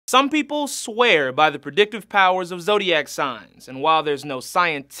Some people swear by the predictive powers of zodiac signs, and while there's no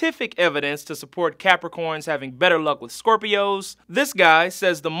scientific evidence to support Capricorns having better luck with Scorpios, this guy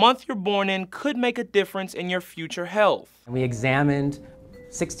says the month you're born in could make a difference in your future health. We examined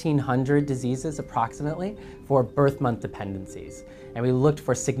 1,600 diseases approximately for birth month dependencies, and we looked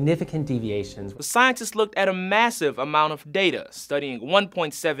for significant deviations. The scientists looked at a massive amount of data, studying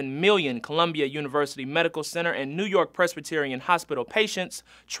 1.7 million Columbia University Medical Center and New York-Presbyterian Hospital patients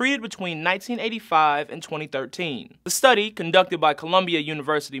treated between 1985 and 2013. The study, conducted by Columbia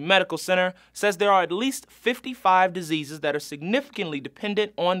University Medical Center, says there are at least 55 diseases that are significantly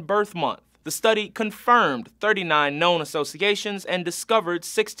dependent on birth month. The study confirmed 39 known associations and discovered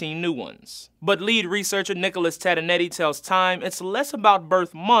 16 new ones. But lead researcher Nicholas Tatonetti tells Time it's less about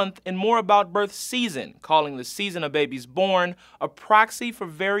birth month and more about birth season, calling the season a baby's born a proxy for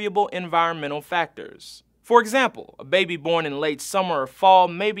variable environmental factors. For example, a baby born in late summer or fall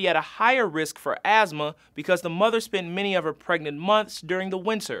may be at a higher risk for asthma because the mother spent many of her pregnant months during the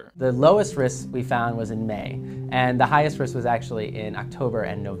winter. The lowest risk we found was in May, and the highest risk was actually in October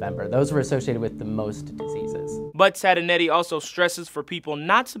and November. Those were associated with the most diseases. But Tatonetti also stresses for people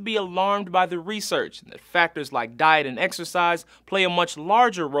not to be alarmed by the research, and that factors like diet and exercise play a much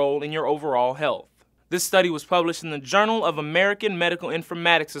larger role in your overall health. This study was published in the Journal of American Medical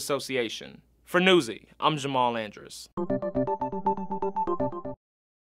Informatics Association. For Newsy, I'm Jamal Andrus.